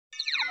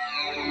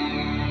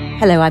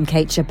Hello, I'm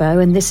Kate Chabot,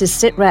 and this is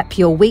Sitrep,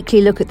 your weekly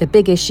look at the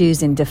big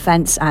issues in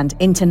defence and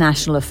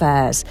international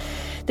affairs.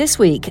 This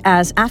week,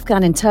 as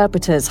Afghan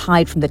interpreters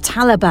hide from the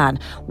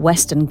Taliban,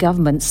 Western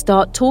governments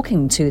start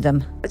talking to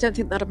them. I don't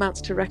think that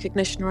amounts to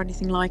recognition or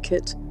anything like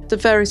it. The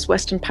various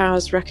Western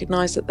powers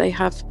recognise that they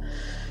have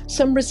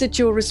some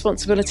residual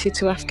responsibility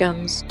to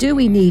Afghans. Do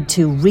we need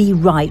to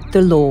rewrite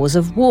the laws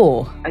of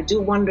war? I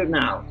do wonder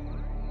now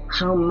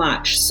how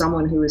much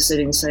someone who is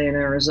sitting, say, in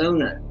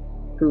Arizona,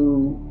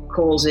 who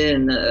calls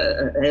in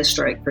an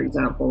airstrike, for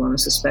example, on a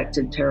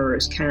suspected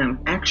terrorist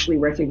camp, actually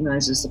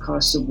recognises the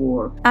cost of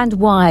war. And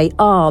why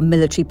are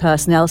military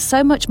personnel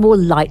so much more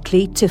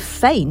likely to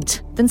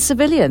faint than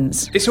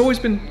civilians? It's always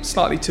been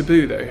slightly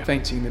taboo, though,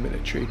 fainting in the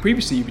military.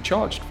 Previously, you were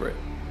charged for it.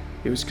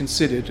 It was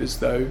considered as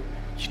though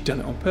you'd done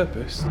it on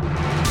purpose.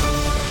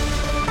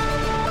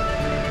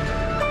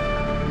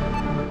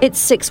 It's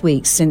 6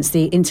 weeks since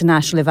the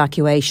international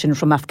evacuation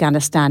from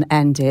Afghanistan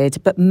ended,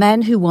 but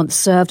men who once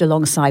served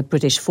alongside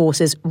British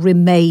forces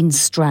remain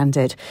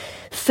stranded,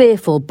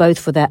 fearful both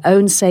for their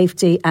own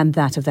safety and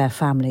that of their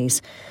families.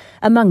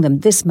 Among them,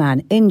 this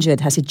man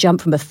injured as he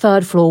jumped from a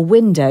third-floor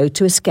window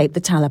to escape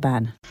the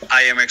Taliban.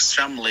 I am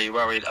extremely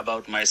worried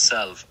about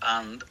myself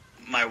and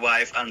my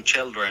wife and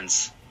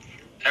children's.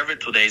 Every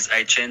 2 days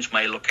I change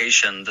my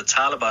location. The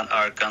Taliban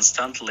are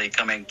constantly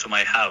coming to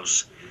my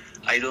house.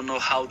 I don't know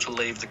how to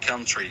leave the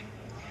country.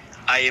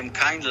 I am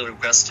kindly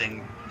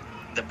requesting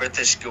the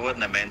British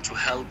government to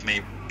help me,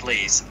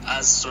 please,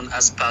 as soon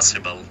as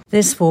possible.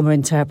 This former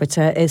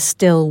interpreter is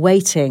still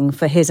waiting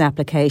for his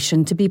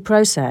application to be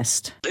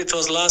processed. It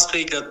was last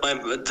week that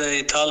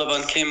the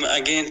Taliban came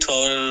again to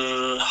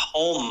our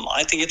home.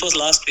 I think it was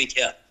last week,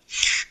 yeah.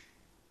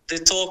 They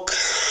took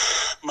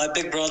my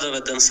big brother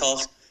with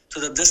themselves to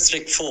the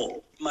District 4.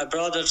 My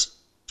brother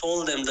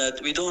told them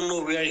that we don't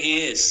know where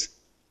he is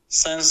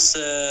since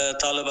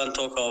Taliban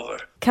took over.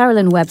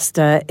 Carolyn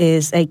Webster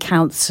is a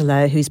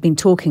counsellor who's been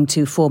talking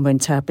to former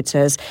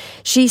interpreters.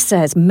 She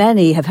says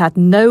many have had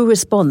no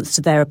response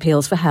to their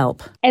appeals for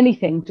help.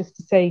 Anything just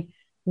to say,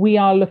 we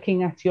are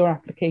looking at your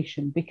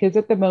application, because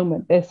at the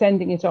moment they're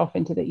sending it off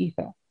into the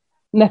ether.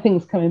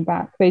 Nothing's coming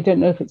back. They don't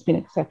know if it's been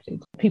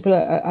accepted. People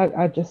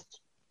are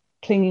just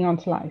clinging on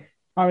to life.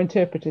 Our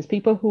interpreters,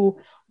 people who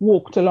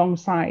walked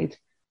alongside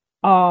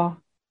our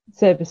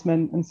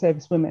servicemen and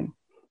servicewomen,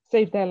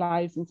 saved their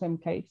lives in some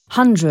case.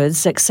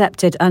 Hundreds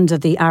accepted under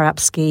the Arab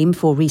scheme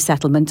for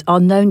resettlement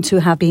are known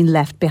to have been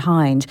left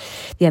behind.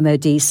 The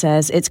MOD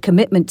says its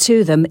commitment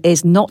to them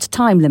is not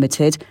time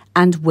limited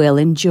and will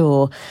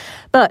endure.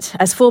 But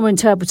as former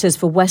interpreters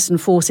for Western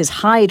forces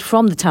hide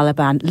from the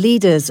Taliban,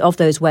 leaders of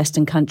those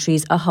Western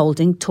countries are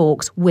holding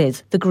talks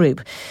with the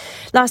group.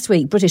 Last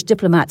week, British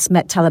diplomats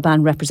met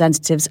Taliban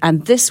representatives,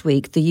 and this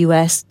week the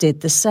US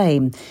did the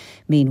same.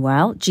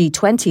 Meanwhile,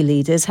 G20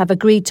 leaders have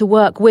agreed to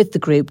work with the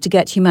group to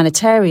get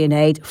humanitarian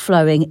aid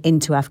flowing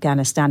into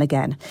Afghanistan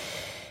again.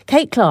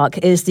 Kate Clark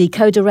is the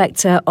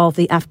co-director of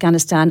the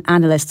Afghanistan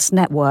Analysts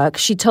Network.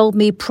 She told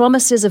me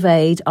promises of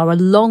aid are a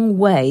long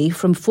way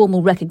from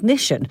formal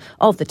recognition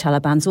of the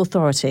Taliban's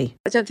authority.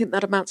 I don't think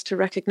that amounts to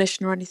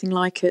recognition or anything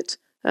like it.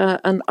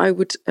 And I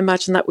would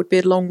imagine that would be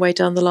a long way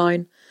down the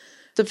line.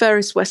 The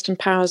various Western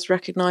powers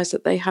recognise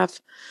that they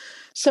have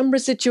some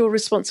residual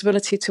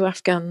responsibility to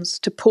Afghans,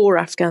 to poor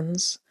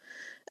Afghans,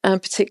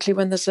 particularly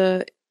when there's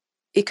an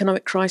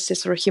economic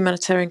crisis or a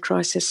humanitarian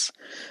crisis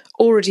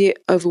already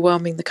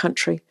overwhelming the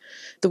country.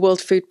 The World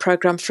Food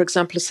Programme, for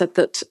example, has said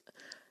that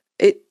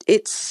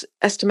its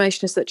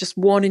estimation is that just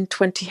 1 in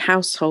 20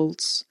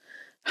 households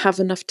have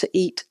enough to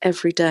eat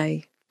every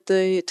day.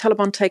 The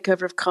Taliban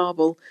takeover of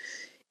Kabul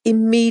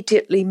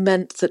immediately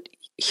meant that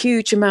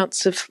huge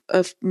amounts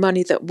of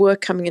money that were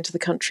coming into the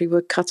country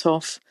were cut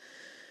off.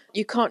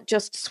 You can't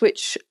just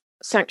switch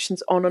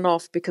sanctions on and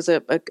off because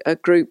a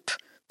group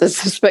that's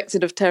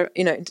suspected of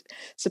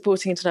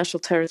supporting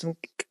international terrorism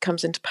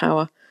comes into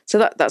power. So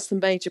that's the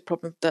major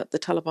problem that the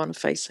Taliban are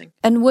facing.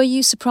 And were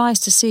you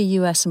surprised to see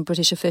US and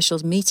British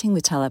officials meeting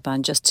the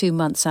Taliban just 2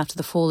 months after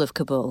the fall of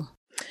Kabul?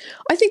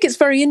 I think it's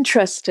very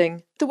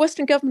interesting. The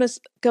Western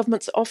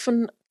governments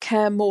often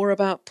care more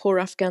about poor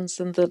Afghans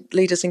than the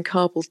leaders in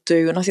Kabul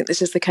do, and I think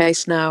this is the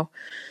case now.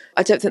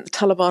 I don't think the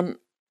Taliban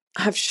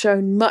have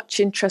shown much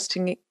interest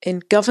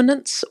in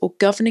governance or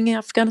governing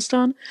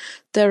Afghanistan.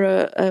 They're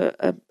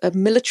a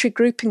military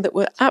grouping that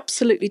were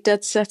absolutely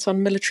dead set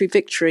on military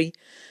victory.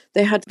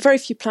 They had very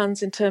few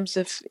plans in terms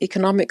of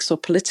economics or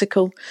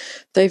political.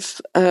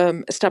 They've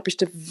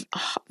established a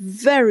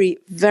very,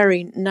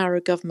 very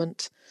narrow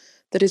government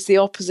that is the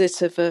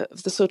opposite of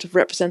the sort of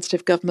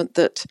representative government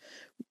that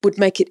would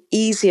make it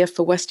easier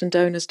for Western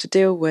donors to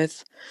deal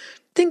with.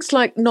 Things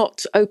like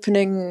not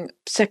opening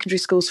secondary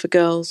schools for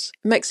girls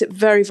makes it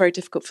very, very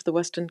difficult for the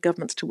Western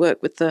governments to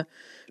work with the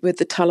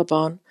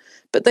Taliban.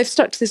 But they've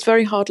stuck to this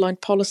very hardline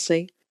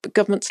policy. But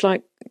governments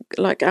like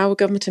our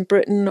government in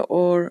Britain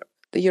or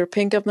the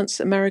European governments,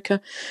 America,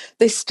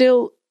 they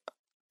still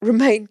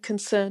remain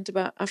concerned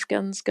about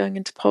Afghans going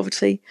into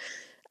poverty.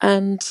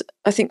 And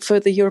I think for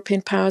the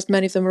European powers,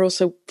 many of them are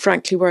also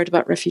frankly worried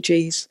about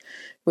refugees,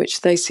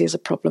 which they see as a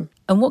problem.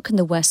 And what can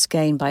the West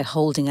gain by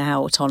holding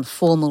out on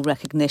formal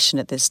recognition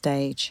at this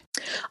stage?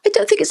 I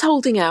don't think it's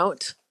holding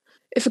out.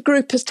 If a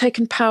group has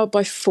taken power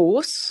by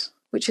force,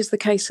 which is the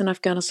case in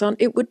Afghanistan,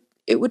 it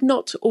would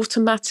not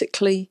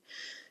automatically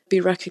be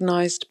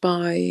recognised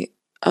by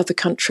other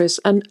countries,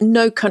 and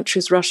no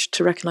countries rushed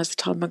to recognise the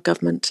Taliban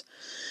government.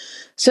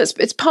 So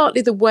it's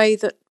partly the way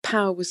that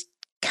power was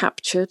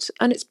captured,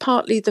 and it's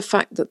partly the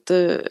fact that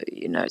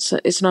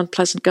it's an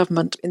unpleasant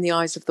government in the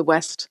eyes of the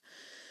West.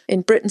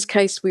 In Britain's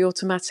case, we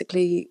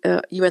automatically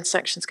UN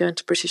sanctions go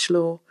into British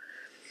law.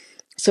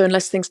 So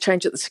unless things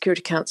change at the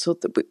Security Council,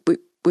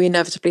 we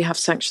inevitably have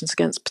sanctions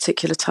against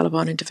particular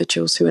Taliban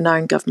individuals who are now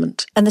in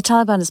government. And the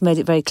Taliban has made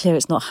it very clear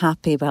it's not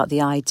happy about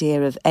the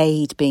idea of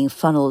aid being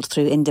funneled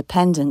through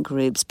independent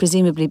groups,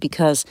 presumably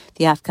because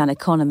the Afghan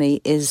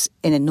economy is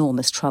in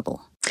enormous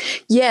trouble.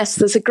 Yes,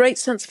 there's a great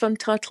sense of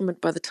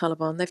entitlement by the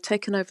Taliban. They've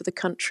taken over the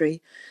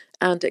country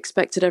and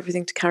expected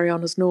everything to carry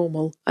on as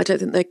normal. I don't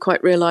think they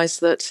quite realise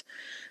that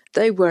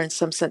they were, in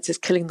some senses,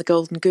 killing the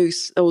golden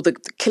goose, or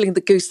killing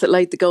the goose that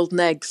laid the golden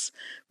eggs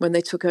when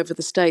they took over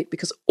the state,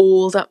 because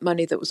all that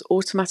money that was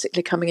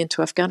automatically coming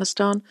into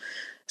Afghanistan,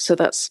 so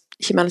that's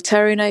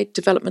humanitarian aid,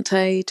 development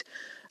aid,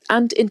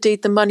 and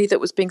indeed the money that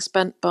was being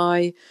spent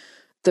by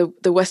the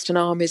Western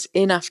armies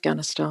in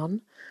Afghanistan,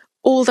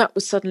 all that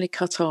was suddenly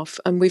cut off,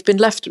 and we've been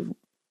left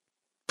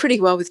pretty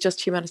well with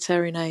just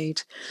humanitarian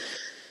aid.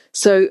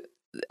 So,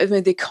 I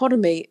mean, the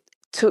economy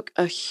took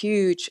a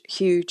huge,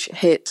 huge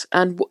hit.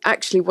 And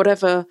actually,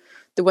 whatever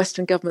the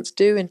Western governments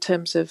do in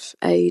terms of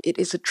aid, it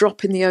is a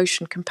drop in the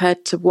ocean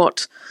compared to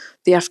what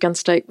the Afghan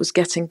state was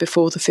getting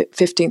before the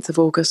 15th of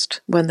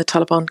August, when the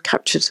Taliban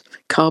captured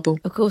Kabul.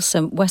 Of course,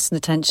 Western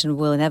attention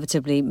will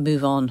inevitably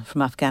move on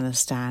from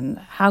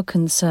Afghanistan. How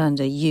concerned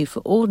are you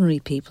for ordinary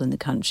people in the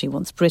country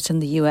once Britain,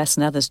 the US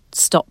and others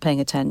stop paying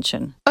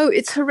attention? Oh,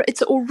 it's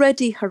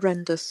already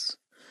horrendous.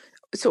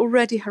 It's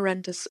already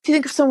horrendous. If you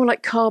think of someone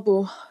like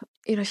Kabul,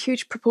 a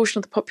huge proportion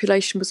of the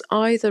population was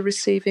either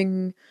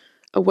receiving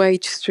a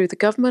wage through the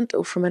government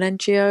or from an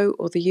NGO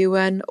or the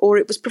UN, or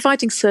it was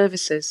providing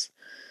services,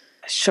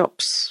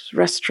 shops,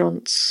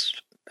 restaurants,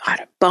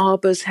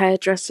 barbers,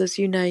 hairdressers,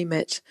 you name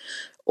it.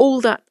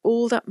 All that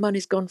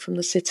money's gone from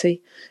the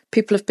city.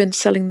 People have been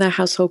selling their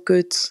household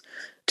goods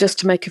just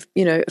to make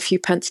a few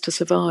pence to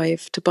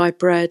survive, to buy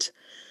bread.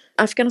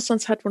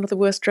 Afghanistan's had one of the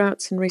worst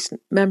droughts in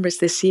recent memories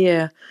this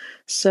year.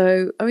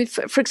 So, I mean,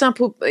 for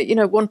example,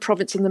 one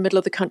province in the middle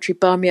of the country,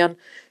 Bamiyan,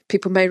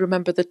 people may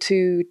remember the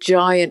two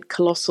giant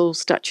colossal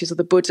statues of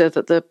the Buddha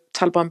that the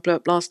Taliban blew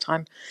up last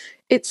time.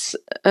 It's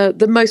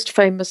the most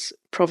famous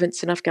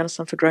province in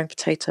Afghanistan for growing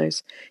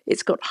potatoes.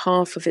 It's got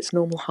half of its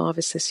normal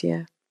harvest this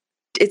year.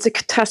 It's a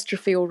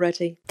catastrophe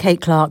already.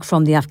 Kate Clark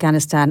from the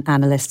Afghanistan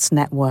Analysts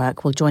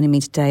Network. Well, joining me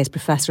today is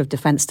Professor of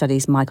Defence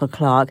Studies, Michael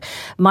Clark.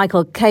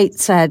 Michael, Kate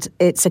said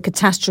it's a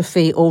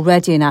catastrophe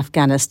already in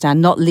Afghanistan,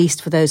 not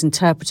least for those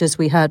interpreters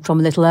we heard from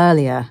a little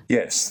earlier.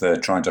 Yes, they're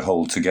trying to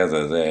hold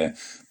together their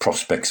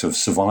prospects of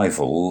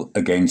survival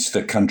against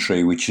a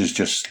country which is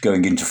just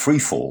going into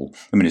freefall.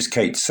 I mean, as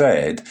Kate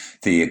said,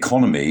 the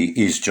economy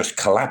is just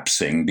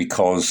collapsing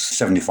because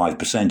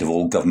 75% of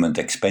all government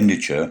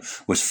expenditure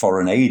was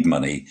foreign aid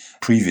money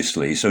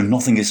previously, so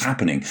nothing is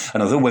happening.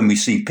 And although when we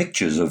see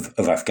pictures of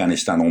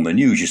Afghanistan on the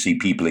news, you see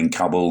people in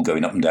Kabul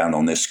going up and down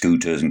on their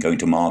scooters and going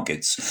to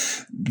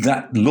markets,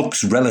 that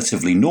looks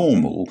relatively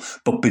normal,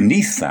 but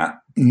beneath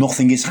that,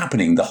 nothing is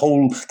happening.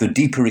 The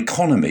deeper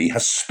economy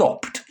has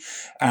stopped.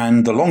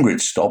 And the longer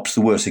it stops,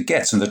 the worse it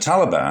gets. And the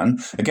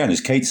Taliban, again, as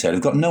Kate said,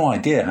 have got no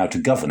idea how to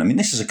govern. I mean,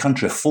 this is a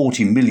country of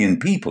 40 million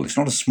people. It's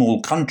not a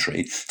small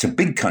country. It's a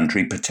big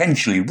country,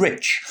 potentially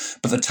rich.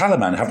 But the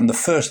Taliban haven't the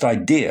first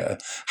idea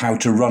how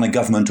to run a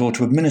government or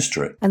to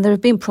administer it. And there have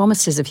been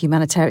promises of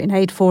humanitarian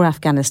aid for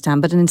Afghanistan,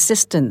 but an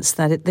insistence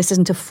that this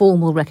isn't a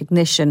formal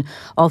recognition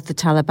of the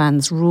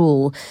Taliban's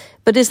rule.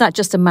 But is that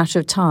just a matter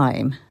of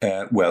time?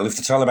 Well, if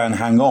the Taliban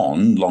hang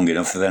on long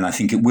enough, then I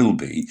think it will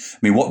be. I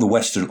mean, what the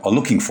West are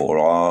looking for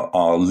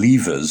are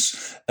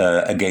levers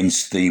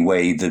against the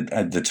way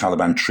that the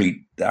Taliban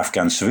treat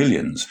Afghan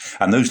civilians.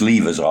 And those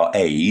levers are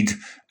aid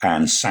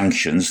and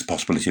sanctions, the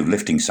possibility of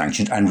lifting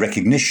sanctions, and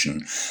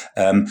recognition.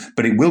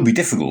 But it will be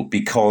difficult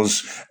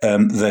because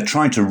they're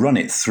trying to run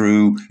it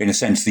through, in a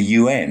sense, the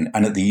UN.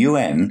 And at the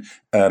UN,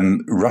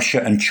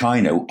 Russia and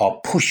China are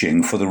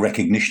pushing for the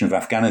recognition of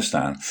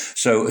Afghanistan.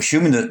 So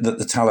assuming that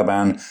the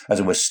Taliban,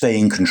 as it were, stay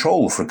in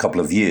control for a couple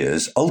of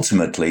years,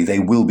 ultimately they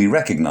will be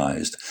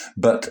recognized.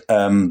 But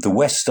the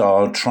West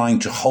are trying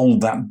to hold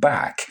that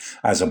back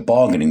as a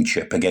bargaining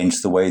chip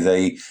against the way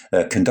they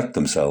conduct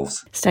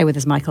themselves. Stay with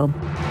us, Michael.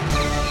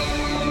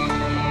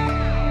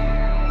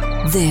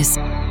 This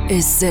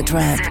is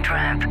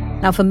Sitrep.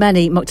 Now, for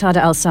many, Muqtada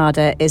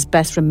al-Sadr is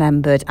best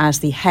remembered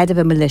as the head of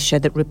a militia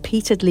that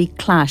repeatedly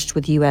clashed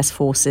with US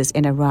forces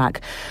in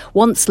Iraq,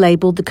 once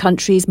labelled the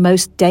country's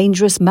most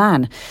dangerous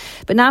man.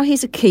 But now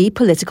he's a key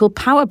political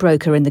power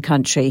broker in the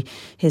country.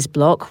 His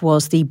bloc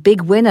was the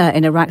big winner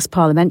in Iraq's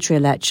parliamentary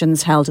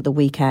elections held at the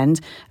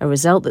weekend, a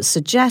result that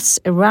suggests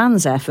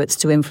Iran's efforts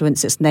to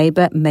influence its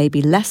neighbour may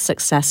be less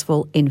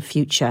successful in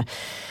future.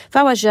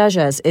 Fawaz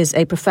Jarjaz is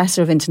a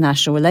professor of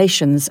international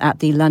relations at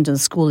the London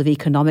School of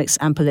Economics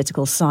and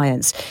Political Science.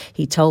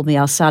 He told me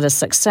al-Sadr's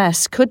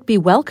success could be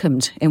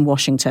welcomed in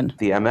Washington.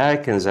 The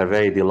Americans are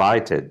very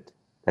delighted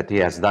that he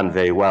has done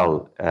very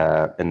well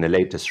in the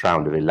latest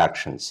round of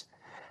elections.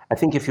 I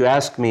think if you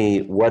ask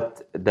me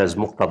what does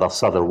Muqtada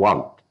al-Sadr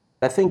want,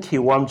 I think he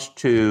wants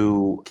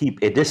to keep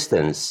a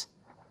distance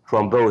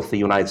from both the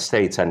United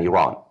States and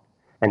Iran.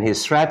 And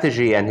his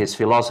strategy and his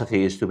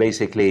philosophy is to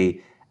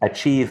basically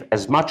achieve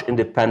as much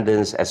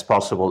independence as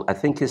possible. I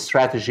think his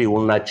strategy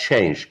will not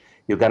change.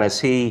 You're going to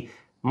see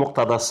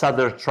Muqtada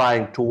al-Sadr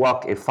trying to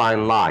walk a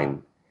fine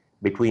line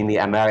between the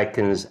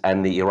Americans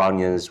and the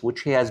Iranians,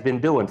 which he has been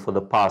doing for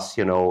the past,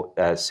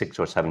 6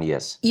 or 7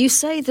 years. You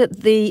say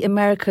that the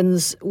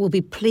Americans will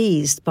be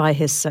pleased by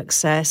his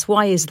success.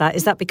 Why is that?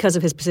 Is that because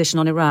of his position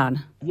on Iran?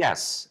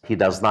 Yes, he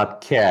does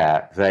not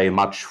care very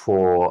much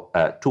for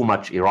too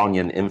much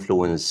Iranian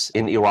influence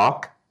in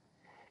Iraq.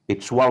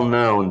 It's well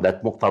known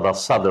that Muqtada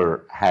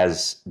al-Sadr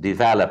has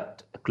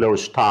developed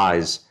close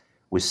ties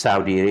with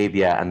Saudi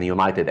Arabia and the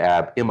United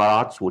Arab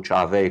Emirates, which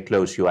are very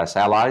close US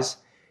allies.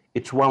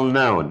 It's well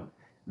known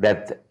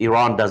that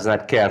Iran does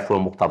not care for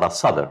Muqtada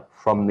al-Sadr.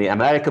 From the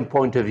American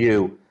point of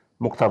view,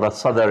 Muqtada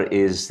al-Sadr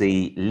is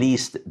the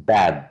least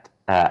bad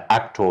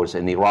actors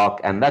in Iraq,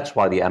 and that's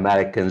why the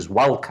Americans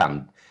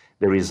welcomed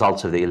the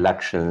results of the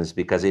elections,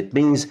 because it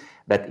means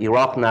that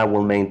Iraq now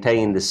will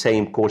maintain the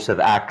same course of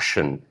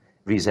action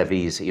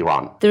vis-à-vis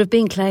Iran. There have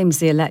been claims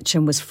the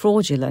election was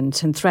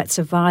fraudulent and threats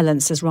of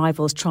violence as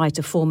rivals try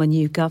to form a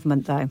new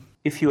government, though.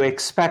 If you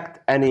expect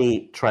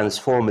any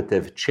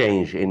transformative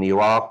change in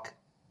Iraq,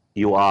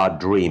 you are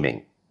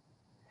dreaming.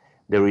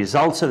 The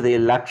results of the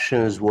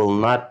elections will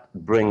not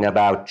bring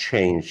about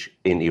change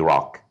in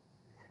Iraq.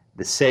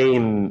 The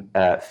same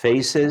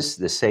faces,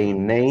 the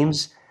same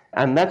names,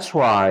 and that's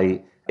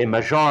why a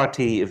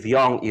majority of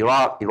young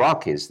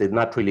Iraqis did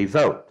not really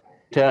vote.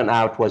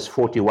 Turnout was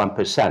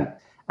 41%.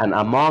 And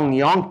among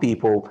young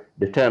people,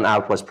 the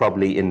turnout was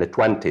probably in the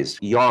 20s.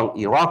 Young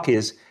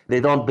Iraqis, they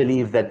don't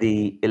believe that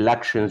the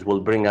elections will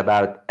bring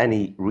about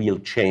any real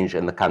change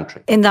in the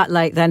country. In that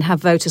light, then,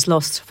 have voters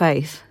lost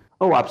faith?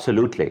 Oh,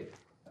 absolutely.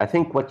 I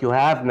think what you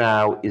have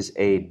now is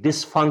a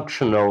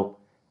dysfunctional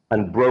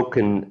and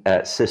broken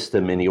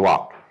system in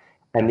Iraq.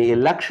 And the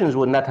elections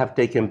would not have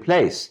taken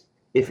place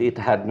if it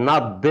had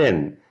not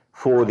been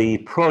for the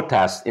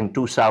protest in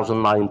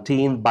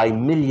 2019 by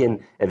millions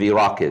of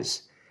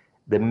Iraqis.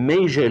 The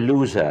major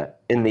loser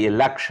in the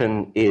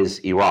election is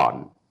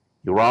Iran.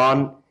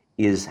 Iran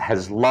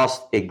has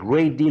lost a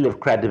great deal of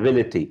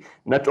credibility,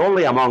 not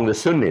only among the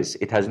Sunnis,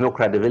 it has no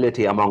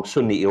credibility among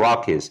Sunni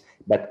Iraqis,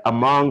 but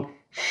among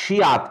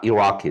Shiite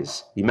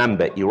Iraqis.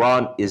 Remember,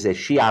 Iran is a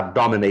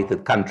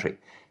Shiite-dominated country.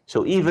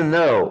 So even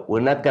though we're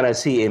not going to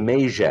see a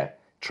major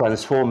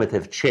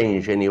transformative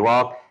change in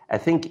Iraq, I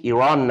think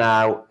Iran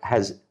now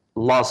has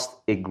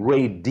lost a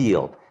great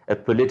deal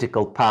of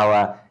political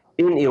power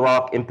in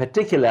Iraq, in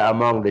particular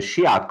among the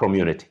Shiite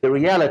community. The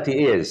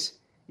reality is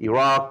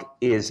Iraq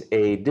is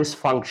a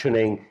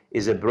dysfunctioning,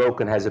 has a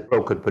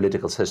broken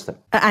political system.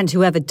 And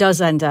whoever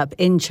does end up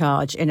in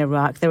charge in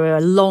Iraq, there are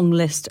a long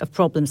list of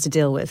problems to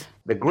deal with.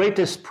 The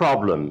greatest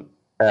problem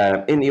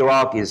in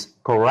Iraq is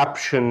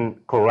corruption.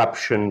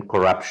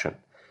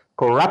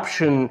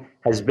 Corruption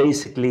has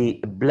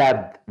basically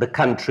bled the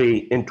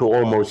country into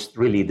almost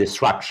really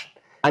destruction.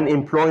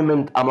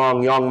 Unemployment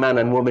among young men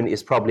and women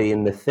is probably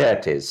in the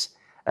 30s.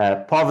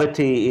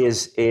 Poverty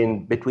is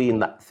in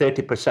between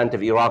 30% of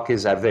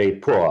Iraqis are very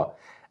poor.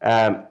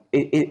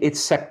 It's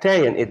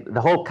sectarian.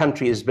 The whole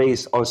country is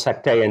based on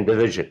sectarian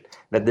division,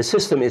 that the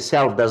system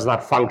itself does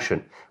not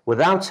function.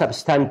 Without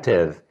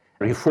substantive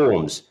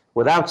reforms,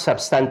 without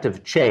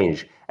substantive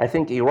change, I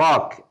think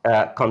Iraq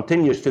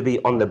continues to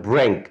be on the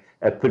brink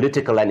of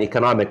political and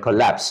economic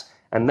collapse.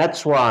 And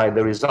that's why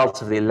the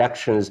results of the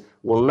elections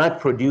will not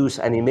produce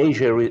any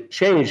major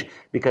change,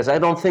 because I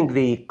don't think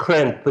the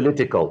current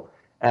political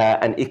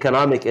and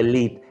economic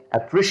elite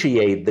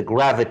appreciate the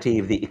gravity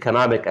of the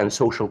economic and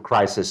social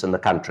crisis in the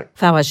country.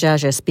 Fawaz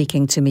Jarjaz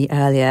speaking to me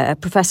earlier.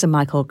 Professor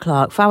Michael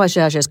Clark, Fawaz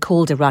Jarjaz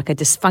called Iraq a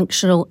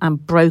dysfunctional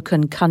and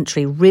broken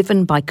country,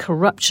 riven by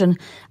corruption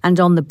and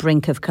on the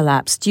brink of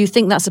collapse. Do you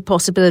think that's a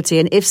possibility?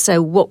 And if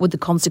so, what would the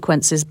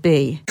consequences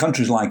be?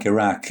 Countries like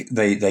Iraq,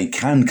 they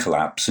can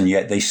collapse, and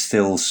yet they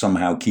still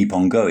somehow keep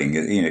on going.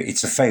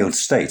 It's a failed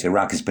state.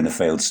 Iraq has been a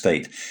failed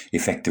state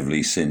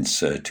effectively since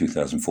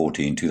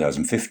 2014,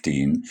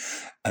 2015.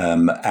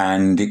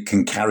 and it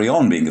can carry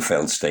on being a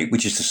failed state,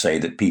 which is to say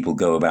that people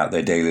go about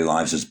their daily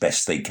lives as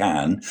best they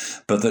can,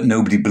 but that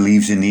nobody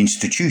believes in the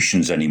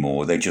institutions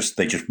anymore. They just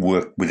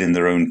work within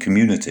their own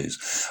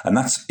communities. And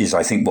that is,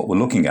 I think, what we're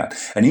looking at.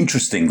 And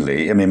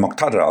interestingly, I mean,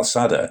 Muqtada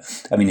al-Sadr,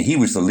 I mean, he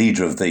was the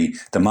leader of the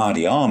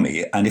Mahdi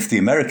army. And if the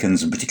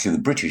Americans, and particularly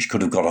the British,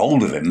 could have got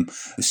hold of him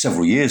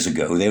several years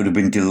ago, they would have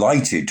been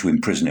delighted to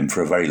imprison him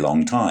for a very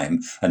long time.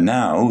 And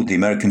now the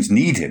Americans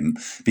need him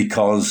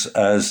because,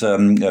 as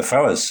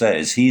Fawaz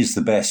says, he is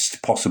the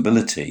best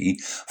possibility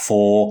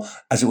for,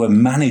 as it were,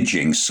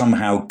 managing,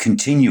 somehow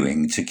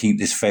continuing to keep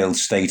this failed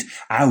state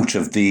out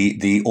of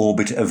the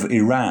orbit of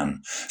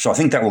Iran. So I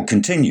think that will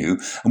continue.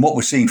 And what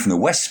we're seeing from the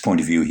West's point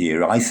of view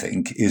here, I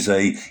think, is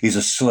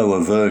a slower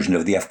version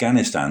of the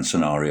Afghanistan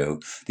scenario.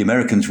 The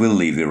Americans will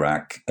leave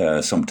Iraq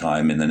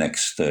sometime in the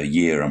next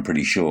year, I'm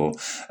pretty sure.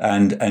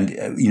 And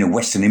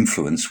Western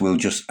influence will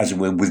just, as it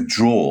were,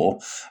 withdraw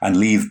and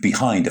leave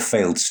behind a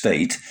failed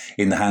state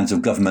in the hands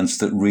of governments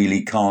that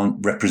really can't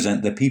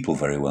represent their people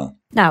very well.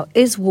 Now,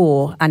 is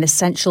war an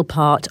essential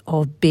part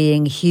of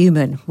being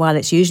human? While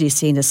it's usually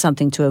seen as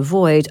something to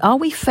avoid, are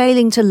we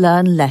failing to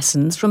learn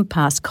lessons from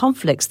past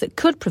conflicts that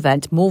could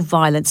prevent more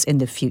violence in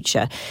the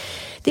future?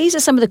 These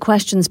are some of the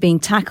questions being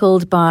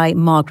tackled by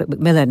Margaret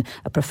Macmillan,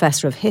 a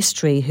professor of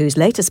history whose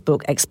latest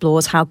book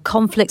explores how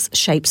conflicts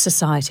shape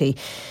society.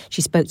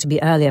 She spoke to me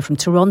earlier from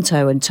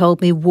Toronto and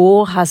told me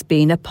war has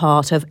been a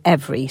part of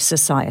every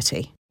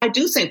society. I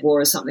do think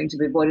war is something to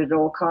be avoided at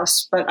all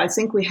costs, but I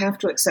think we have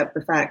to accept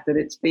the fact that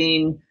it's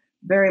been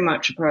very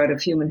much a part of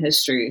human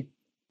history.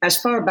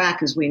 As far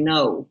back as we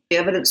know, the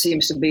evidence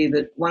seems to be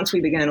that once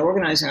we began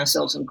organizing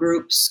ourselves in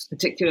groups,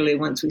 particularly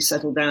once we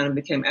settled down and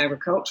became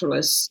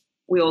agriculturalists,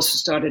 we also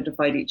started to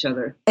fight each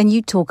other. And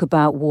you talk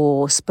about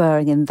war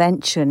spurring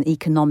invention,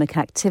 economic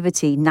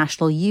activity,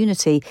 national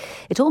unity.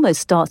 It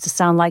almost starts to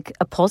sound like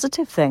a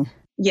positive thing.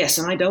 Yes,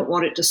 and I don't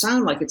want it to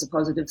sound like it's a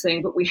positive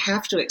thing, but we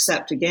have to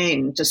accept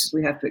again, just as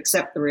we have to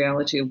accept the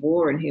reality of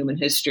war in human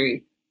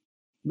history,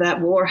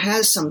 that war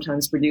has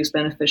sometimes produced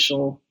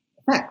beneficial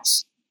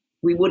effects.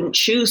 We wouldn't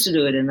choose to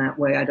do it in that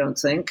way, I don't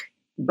think,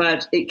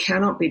 but it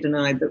cannot be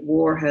denied that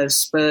war has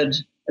spurred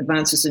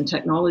advances in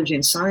technology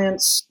and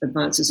science,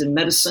 advances in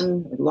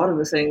medicine, a lot of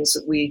the things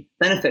that we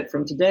benefit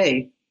from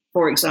today.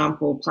 For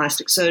example,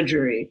 plastic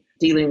surgery,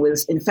 dealing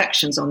with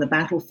infections on the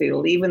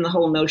battlefield, even the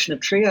whole notion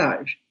of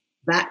triage.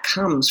 That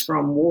comes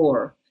from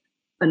war.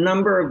 A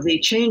number of the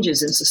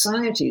changes in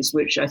societies,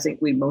 which I think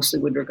we mostly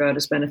would regard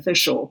as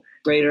beneficial,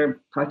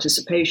 greater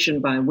participation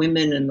by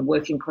women and the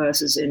working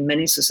classes in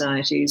many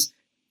societies,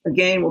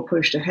 again, were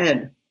pushed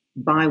ahead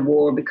by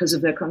war because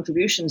of their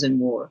contributions in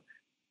war.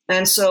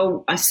 And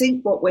so I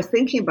think what we're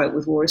thinking about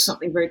with war is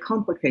something very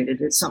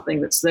complicated. It's something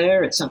that's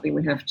there. It's something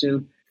we have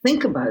to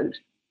think about.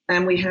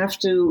 And we have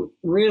to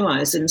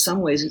realize that in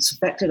some ways it's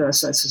affected our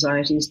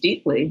societies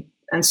deeply,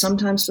 and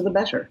sometimes for the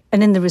better.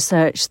 And in the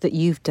research that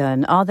you've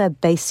done, are there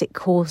basic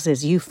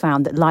causes you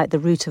found that lie at the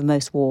root of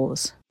most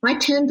wars? I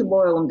tend to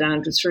boil them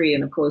down to three,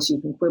 and of course you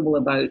can quibble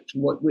about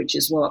which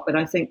is what, but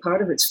I think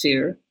part of it's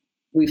fear.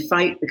 We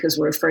fight because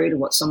we're afraid of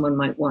what someone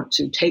might want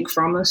to take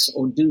from us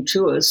or do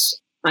to us.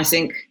 I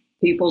think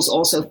peoples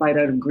also fight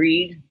out of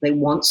greed. They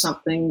want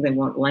something, they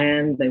want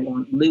land, they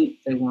want loot,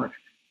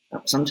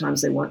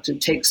 sometimes they want to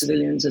take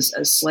civilians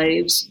as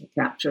slaves,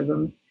 capture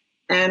them.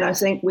 And I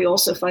think we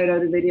also fight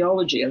out of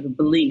ideology, out of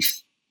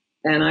belief.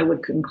 And I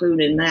would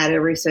conclude in that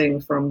everything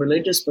from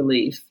religious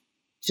belief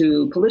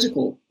to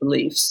political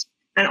beliefs.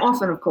 And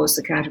often, of course,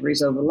 the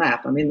categories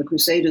overlap. I mean, the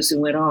Crusaders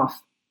who went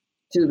off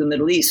to the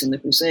Middle East in the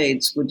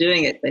Crusades were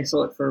doing it, they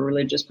thought, for a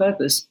religious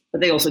purpose, but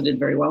they also did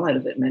very well out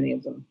of it, many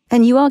of them.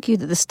 And you argue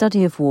that the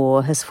study of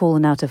war has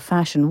fallen out of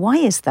fashion. Why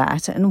is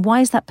that? And why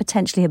is that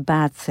potentially a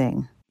bad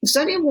thing? The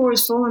study of war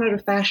has fallen out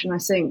of fashion, I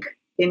think,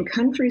 in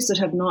countries that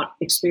have not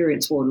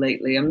experienced war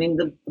lately. I mean,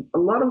 a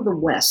lot of the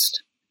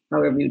West,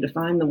 however you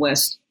define the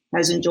West,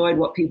 has enjoyed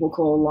what people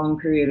call a long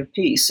period of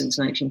peace since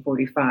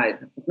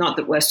 1945. Not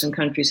that Western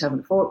countries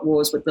haven't fought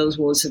wars, but those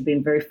wars have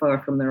been very far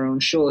from their own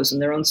shores,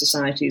 and their own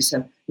societies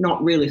have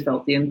not really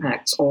felt the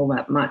impacts all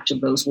that much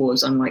of those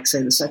wars, unlike,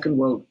 say, the Second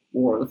World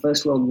War, the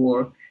First World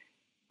War.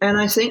 And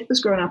I think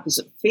there's grown up as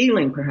a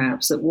feeling,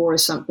 perhaps, that war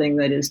is something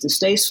that is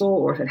distasteful,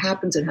 or if it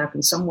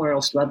happens somewhere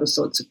else to other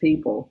sorts of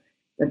people.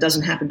 That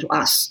doesn't happen to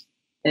us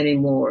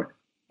anymore.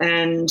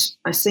 And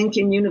I think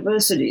in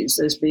universities,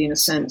 there's been a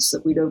sense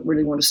that we don't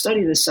really want to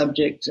study this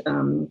subject.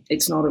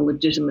 It's not a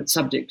legitimate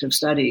subject of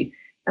study.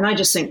 And I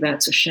just think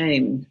that's a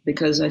shame,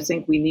 because I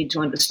think we need to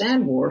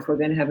understand war if we're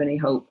going to have any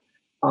hope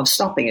of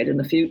stopping it in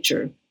the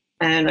future.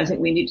 And I think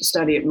we need to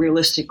study it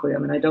realistically. I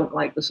mean, I don't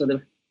like the sort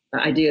of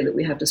idea that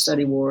we have to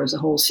study war as a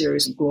whole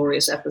series of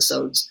glorious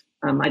episodes.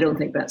 I don't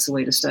think that's the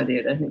way to study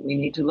it. I think we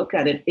need to look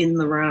at it in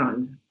the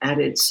round, at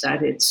its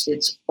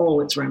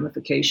all its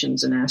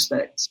ramifications and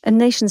aspects. And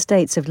nation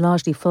states have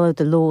largely followed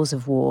the laws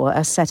of war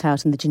as set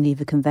out in the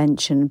Geneva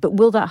Convention. But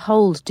will that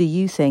hold, do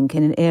you think,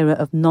 in an era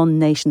of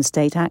non-nation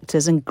state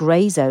actors and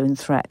grey zone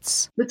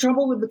threats? The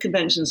trouble with the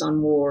conventions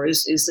on war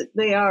is that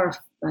they are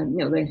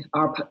they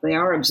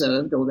are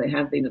observed, or they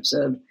have been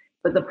observed.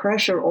 But the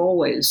pressure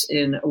always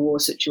in a war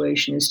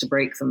situation is to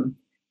break them.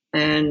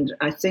 And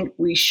I think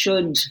we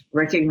should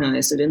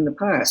recognize that in the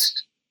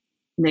past,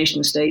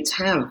 nation states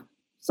have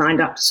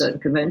signed up to certain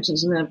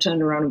conventions and then have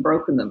turned around and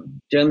broken them.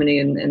 Germany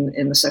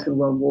in the Second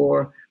World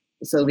War,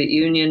 the Soviet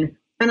Union,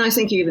 and I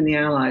think even the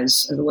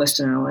Allies, the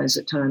Western Allies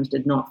at times,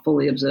 did not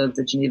fully observe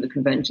the Geneva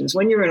Conventions.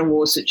 When you're in a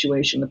war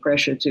situation, the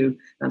pressure to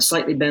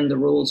slightly bend the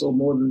rules, or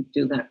more than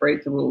do that,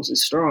 break the rules,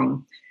 is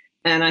strong.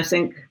 And I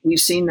think we've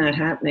seen that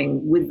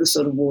happening with the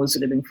sort of wars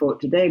that have been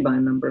fought today by a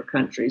number of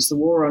countries. The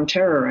war on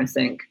terror, I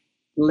think,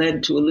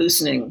 led to a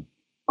loosening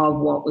of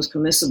what was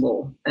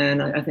permissible.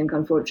 And I think,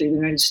 unfortunately,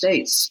 the United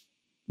States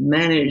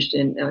managed,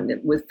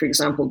 with, for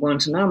example,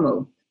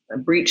 Guantanamo,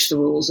 breached the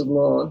rules of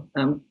law.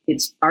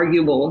 It's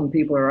arguable, and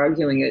people are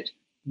arguing it,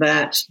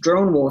 that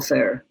drone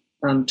warfare,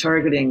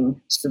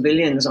 targeting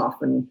civilians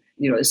often,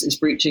 is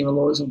breaching the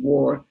laws of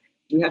war.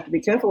 We have to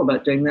be careful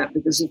about doing that,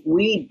 because if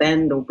we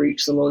bend or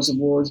breach the laws of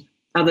wars,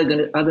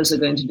 others are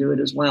going to do it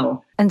as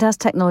well. And as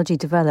technology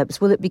develops,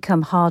 will it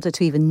become harder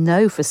to even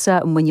know for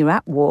certain when you're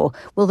at war?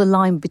 Will the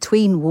line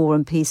between war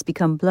and peace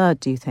become blurred,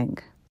 do you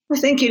think? I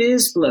think it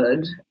is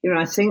blurred.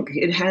 I think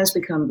it has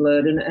become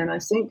blurred. And I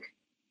think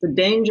the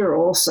danger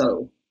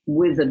also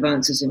with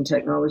advances in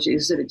technology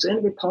is that it's going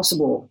to be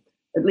possible,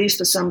 at least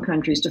for some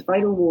countries, to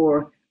fight a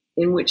war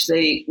in which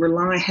they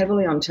rely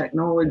heavily on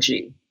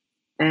technology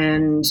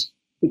and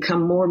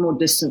become more and more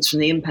distant from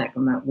the impact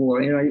on that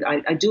war.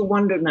 I do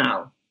wonder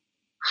now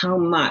how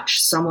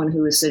much someone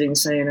who is sitting,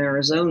 say, in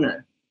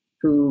Arizona,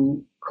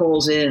 who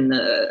calls in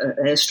an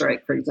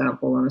airstrike, for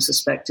example, on a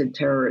suspected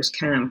terrorist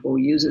camp, or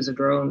uses a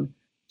drone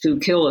to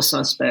kill a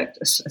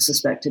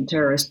suspected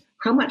terrorist,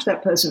 how much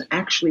that person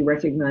actually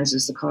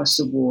recognizes the costs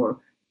of war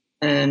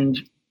and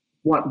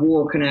what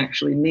war can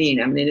actually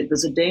mean. I mean,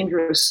 there's a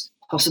dangerous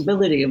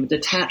possibility of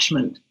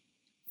detachment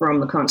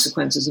from the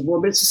consequences of war,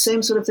 but it's the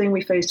same sort of thing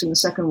we faced in the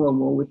Second World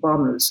War with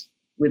bombers,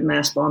 with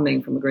mass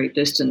bombing from a great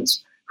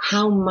distance.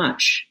 How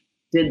much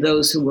did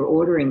those who were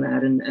ordering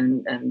that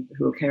and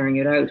who were carrying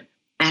it out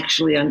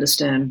actually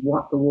understand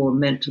what the war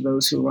meant to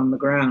those who were on the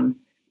ground?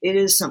 It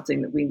is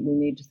something that we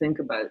need to think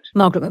about.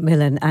 Margaret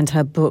Macmillan and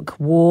her book,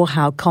 War,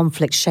 How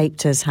Conflict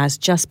Shaped Us, has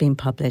just been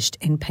published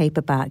in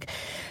paperback.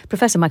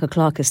 Professor Michael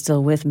Clarke is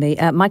still with me.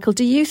 Michael,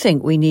 do you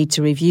think we need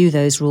to review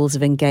those rules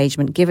of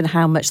engagement, given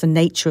how much the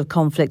nature of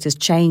conflict is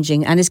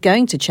changing and is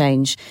going to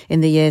change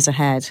in the years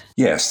ahead?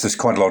 Yes, there's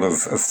quite a lot of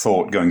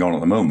thought going on at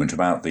the moment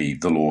about the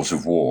laws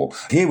of war.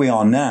 Here we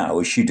are now,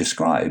 as she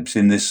describes,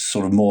 in this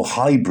sort of more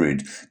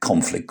hybrid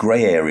conflict,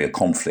 grey area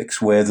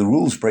conflicts, where the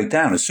rules break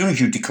down. As soon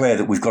as you declare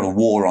that we've got a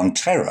war on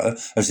terror,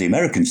 as the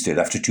Americans did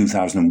after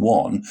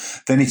 2001,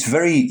 then it's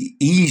very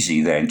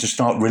easy then to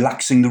start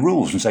relaxing the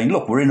rules and saying,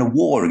 look, we're in a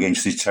war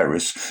against these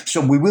terrorists,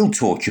 so we will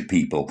torture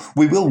people.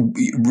 We will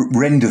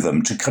render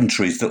them to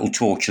countries that will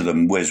torture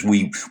them, whereas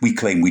we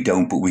claim we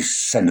don't, but we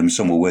send them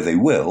somewhere where they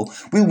will.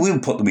 We will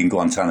put them in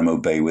Guantanamo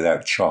Bay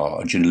without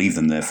charge and leave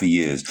them there for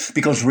years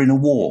because we're in a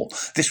war.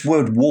 This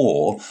word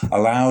war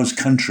allows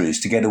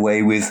countries to get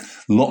away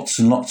with lots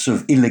and lots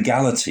of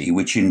illegality,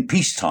 which in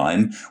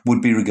peacetime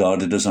would be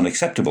regarded as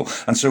unacceptable.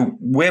 And so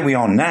where we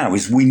are now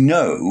is we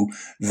know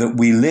that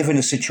we live in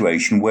a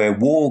situation where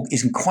war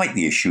isn't quite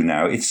the issue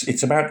now.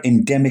 It's about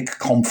endemic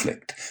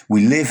conflict.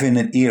 We live in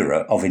an era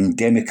of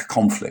endemic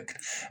conflict,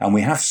 and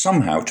we have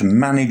somehow to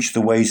manage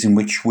the ways in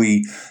which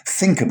we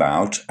think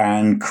about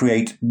and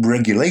create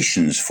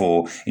regulations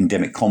for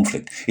endemic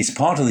conflict. It's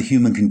part of the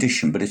human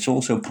condition, but it's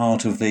also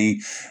part of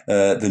the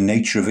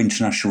nature of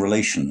international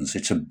relations.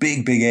 It's a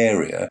big, big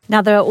area.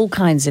 Now, there are all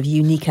kinds of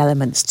unique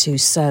elements to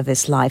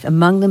service life,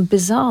 among them,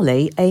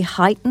 bizarrely, a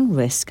heightened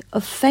risk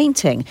of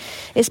fainting.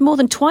 It's more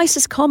than twice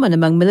as common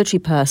among military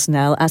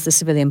personnel as the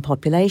civilian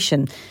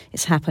population.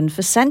 It's happened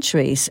for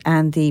centuries,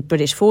 and the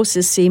British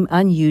forces seem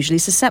unusually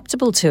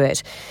susceptible to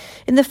it.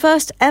 In the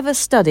first ever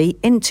study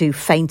into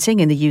fainting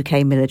in the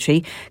UK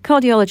military,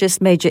 cardiologist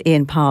Major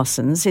Ian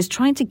Parsons is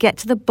trying to get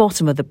to the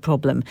bottom of the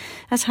problem,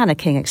 as Hannah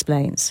King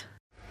explains.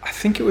 I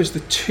think it was the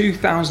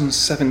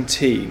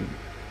 2017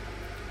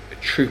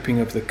 Trooping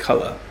of the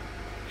Colour.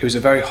 It was a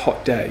very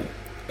hot day,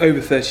 over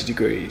 30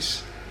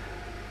 degrees,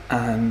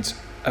 and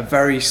a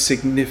very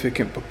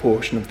significant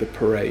proportion of the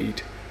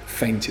parade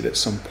fainted at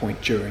some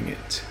point during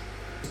it.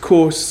 Of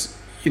course,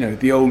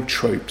 the old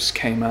tropes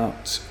came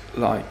out,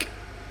 like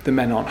the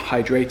men aren't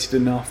hydrated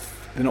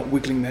enough, they're not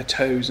wiggling their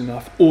toes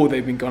enough, or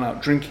they've been gone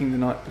out drinking the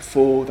night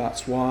before,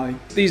 that's why.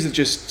 These are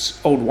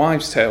just old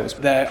wives' tales.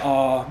 There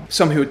are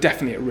some who are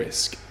definitely at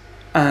risk,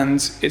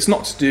 and it's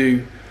not to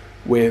do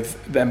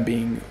with them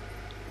being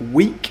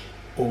weak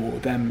or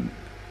them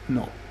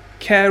not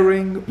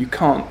caring. You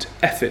can't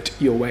effort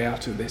your way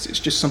out of this. It's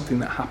just something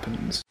that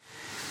happens.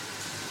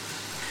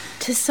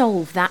 To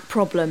solve that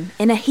problem,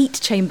 in a heat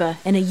chamber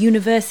in a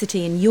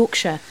university in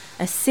Yorkshire,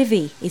 a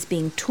civvy is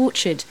being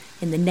tortured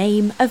in the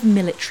name of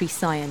military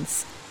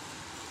science.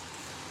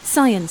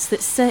 Science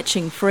that's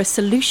searching for a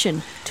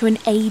solution to an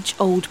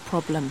age-old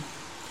problem: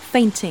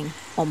 fainting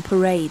on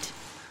parade.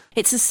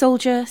 It's a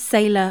soldier,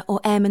 sailor or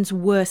airman's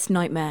worst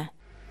nightmare.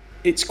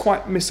 It's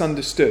quite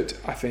misunderstood,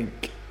 I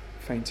think,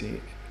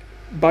 fainting,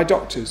 by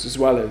doctors as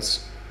well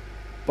as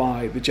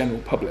by the general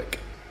public.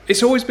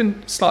 It's always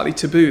been slightly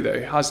taboo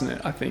though, hasn't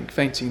it, I think,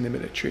 fainting in the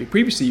military.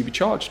 Previously you were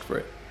charged for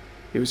it.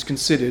 It was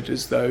considered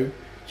as though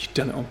you'd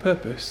done it on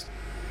purpose.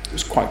 It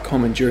was quite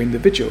common during the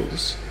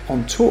vigils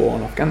on tour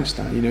on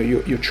Afghanistan. You know,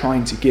 you're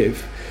trying to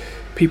give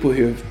people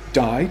who have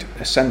died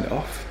a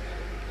send-off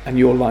and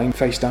you're lying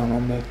face down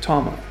on the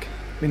tarmac.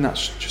 I mean,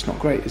 that's just not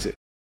great, is it?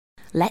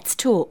 Let's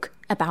talk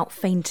about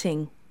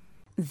fainting.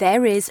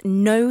 There is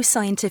no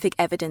scientific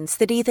evidence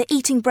that either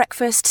eating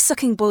breakfast,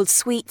 sucking boiled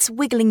sweets,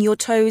 wiggling your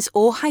toes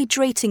or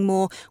hydrating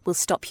more will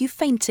stop you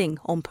fainting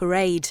on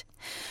parade.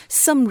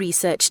 Some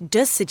research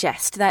does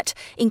suggest that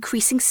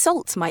increasing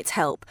salt might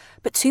help,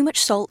 but too much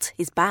salt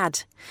is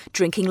bad.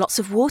 Drinking lots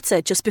of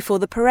water just before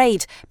the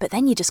parade, but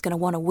then you're just going to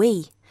want to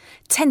wee.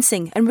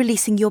 Tensing and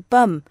releasing your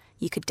bum.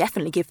 You could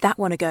definitely give that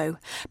one a go.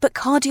 But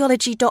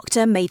cardiology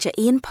doctor Major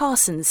Ian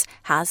Parsons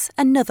has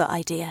another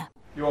idea.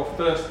 You're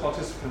first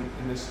participant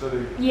in this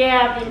study.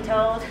 Yeah, I've been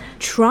told.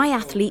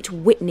 Triathlete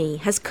Whitney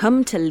has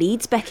come to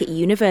Leeds Beckett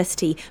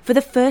University for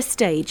the first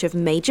stage of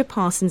Major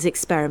Parsons'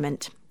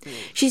 experiment.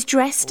 She's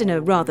dressed in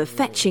a rather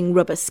fetching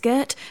rubber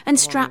skirt and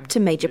strapped to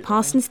Major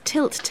Parsons'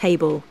 tilt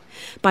table.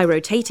 By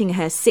rotating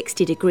her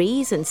 60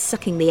 degrees and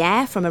sucking the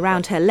air from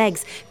around her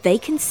legs, they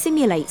can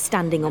simulate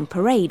standing on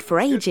parade for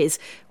ages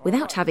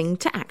without having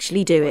to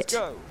actually do it.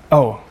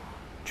 Oh,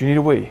 do you need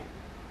a wee?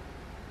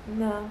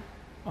 No.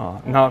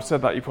 Oh, now I've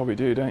said that, you probably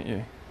do, don't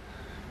you?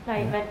 No,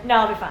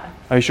 I'll be fine.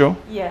 Are you sure?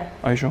 Yeah.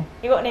 Are you sure?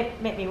 You won't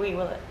make me wee,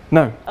 will it?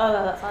 No. Oh,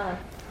 no, that's fine.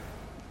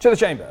 To the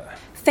chamber.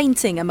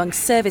 Fainting among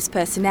service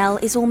personnel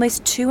is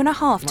almost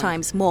 2.5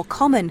 times more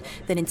common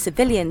than in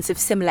civilians of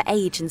similar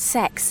age and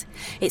sex.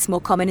 It's more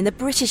common in the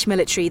British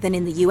military than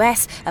in the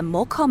US and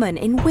more common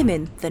in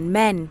women than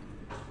men.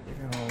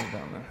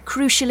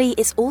 Crucially,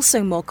 it's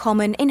also more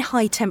common in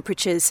high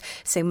temperatures,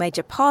 so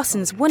Major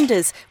Parsons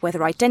wonders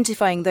whether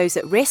identifying those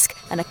at risk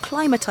and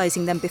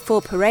acclimatising them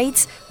before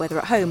parades, whether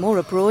at home or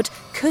abroad,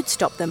 could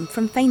stop them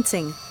from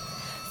fainting.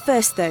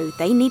 First, though,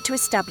 they need to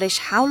establish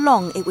how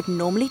long it would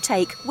normally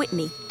take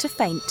Whitney to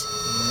faint.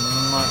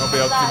 Might not be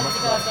able to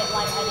go a bit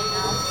lightheaded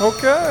now.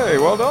 Okay,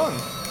 well done.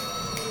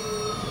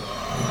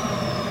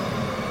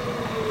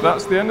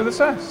 That's the end of the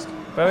test.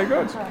 Very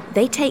good.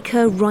 They take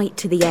her right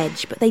to the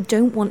edge, but they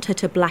don't want her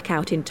to black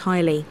out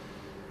entirely.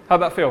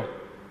 How'd that feel?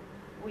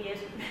 Weird.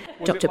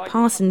 Dr.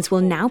 Parsons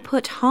will now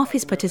put half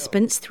his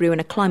participants through an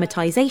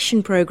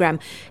acclimatisation programme,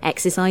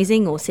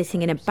 exercising or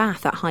sitting in a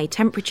bath at high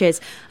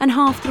temperatures, and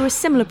half through a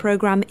similar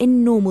programme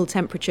in normal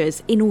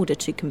temperatures in order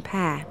to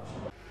compare.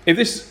 If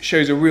this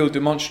shows a real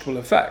demonstrable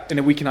effect, and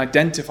if we can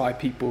identify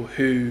people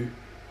who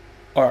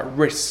are at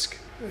risk,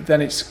 then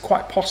it's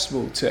quite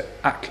possible to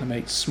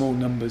acclimate small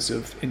numbers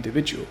of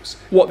individuals.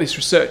 What this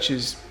research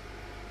is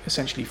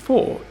essentially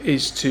for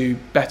is to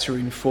better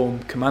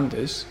inform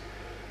commanders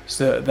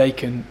so that they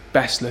can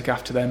best look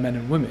after their men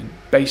and women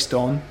based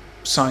on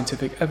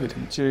scientific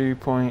evidence.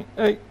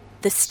 2.8.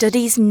 The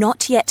study's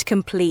not yet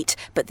complete,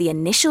 but the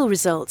initial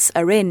results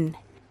are in.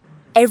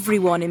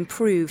 Everyone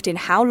improved in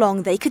how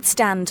long they could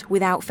stand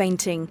without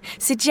fainting,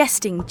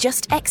 suggesting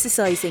just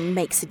exercising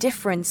makes a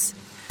difference.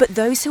 But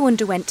those who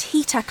underwent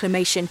heat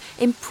acclimation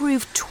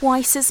improved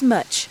twice as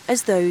much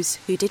as those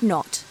who did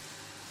not.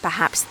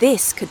 Perhaps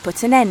this could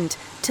put an end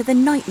to the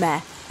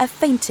nightmare of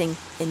fainting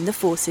in the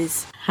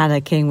forces.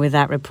 Hannah King with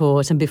that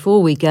report. And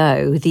before we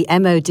go, the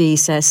MOD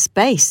says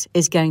space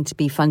is going to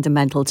be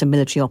fundamental to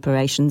military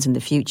operations in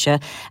the future,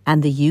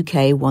 and the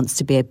UK wants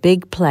to be a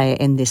big player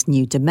in this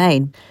new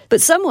domain.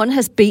 But someone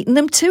has beaten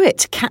them to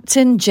it.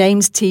 Captain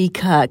James T.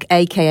 Kirk,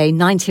 aka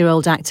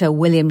 90-year-old actor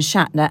William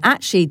Shatner,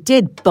 actually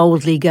did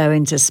boldly go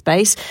into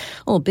space,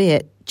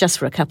 albeit just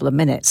for a couple of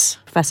minutes.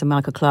 Professor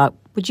Michael Clark,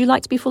 would you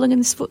like to be following in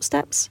his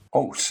footsteps?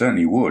 Oh,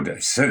 certainly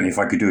would. Certainly if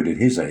I could do it at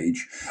his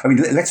age. I mean,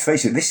 let's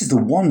face it, this is the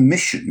one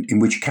mission in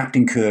which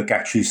Captain Kirk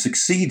actually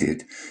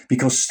succeeded,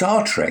 because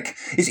Star Trek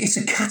it's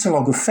a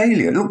catalogue of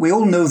failure. Look, we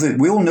all know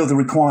the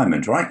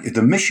requirement, right?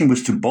 The mission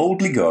was to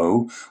boldly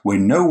go where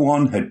no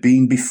one had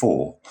been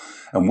before.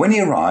 And when he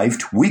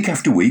arrived, week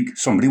after week,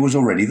 somebody was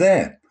already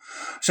there.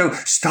 So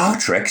Star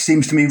Trek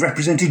seems to me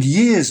represented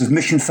years of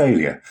mission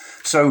failure.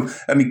 So,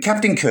 I mean,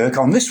 Captain Kirk,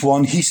 on this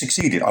one, he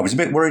succeeded. I was a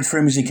bit worried for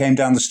him as he came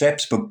down the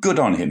steps, but good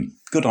on him.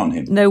 Good on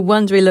him. No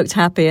wonder he looked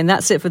happy. And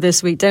that's it for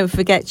this week. Don't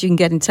forget, you can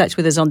get in touch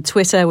with us on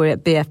Twitter. We're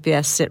at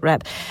BFBS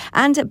Sitrep.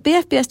 And at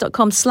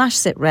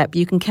bfbs.com/Sitrep,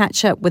 you can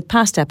catch up with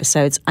past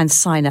episodes and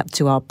sign up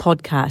to our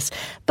podcast.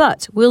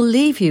 But we'll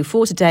leave you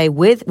for today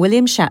with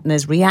William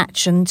Shatner's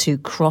reaction to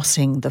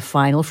crossing the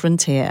final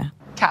frontier.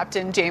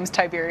 Captain James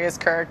Tiberius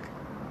Kirk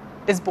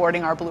is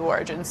boarding our Blue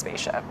Origin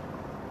spaceship.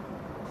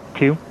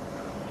 2,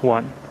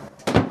 1.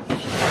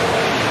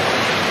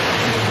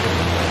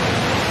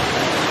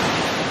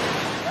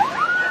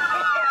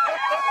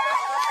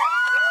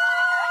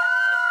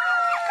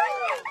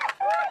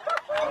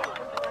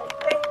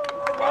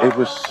 It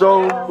was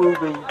so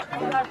moving to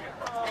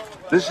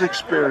me This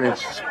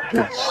experience has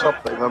been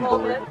something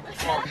unbelievable.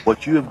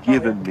 What you have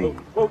given me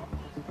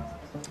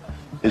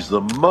is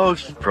the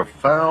most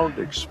profound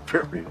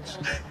experience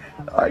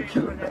I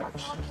can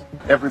imagine.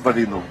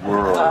 Everybody in the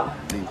world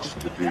needs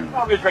to do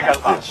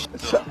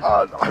this.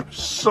 I'm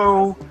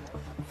so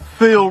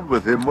filled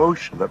with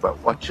emotion about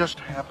what just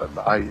happened.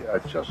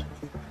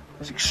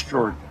 It's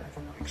extraordinary.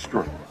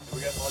 Extraordinary.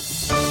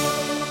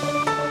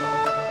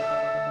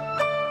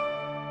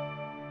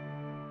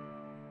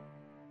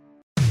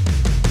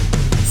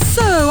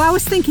 So, I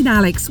was thinking,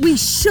 Alex, we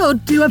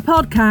should do a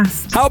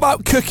podcast. How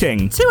about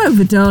cooking? Too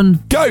overdone.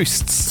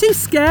 Ghosts? Too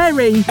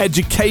scary.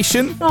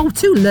 Education? Oh,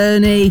 too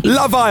learny.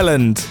 Love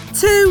Island?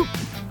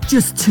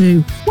 Just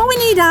two. What we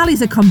need, Al,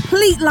 is a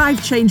complete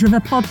life changer of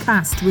a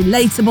podcast.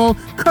 Relatable,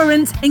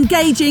 current,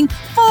 engaging,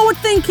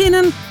 forward-thinking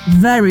and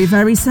very,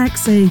 very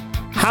sexy.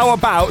 How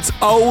about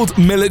old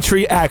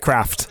military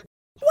aircraft?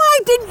 Why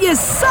didn't you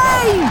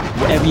say?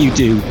 Whatever you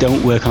do,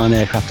 don't work on an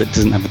aircraft that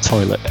doesn't have a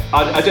toilet.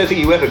 I don't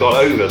think you ever got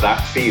over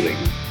that feeling.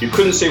 You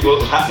couldn't see what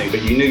was happening,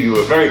 but you knew you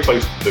were very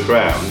close to the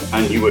ground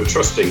and you were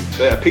trusting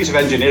a piece of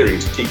engineering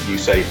to keep you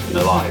safe and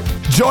alive.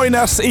 Join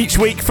us each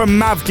week from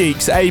Mav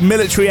Geeks, a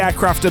military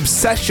aircraft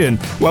obsession,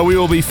 where we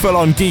will be full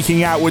on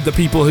geeking out with the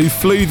people who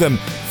flew them,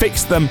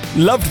 fixed them,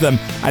 loved them,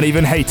 and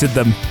even hated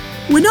them.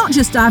 We're not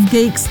just Av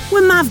Geeks,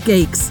 we're Mav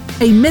Geeks,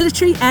 a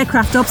military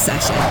aircraft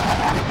obsession.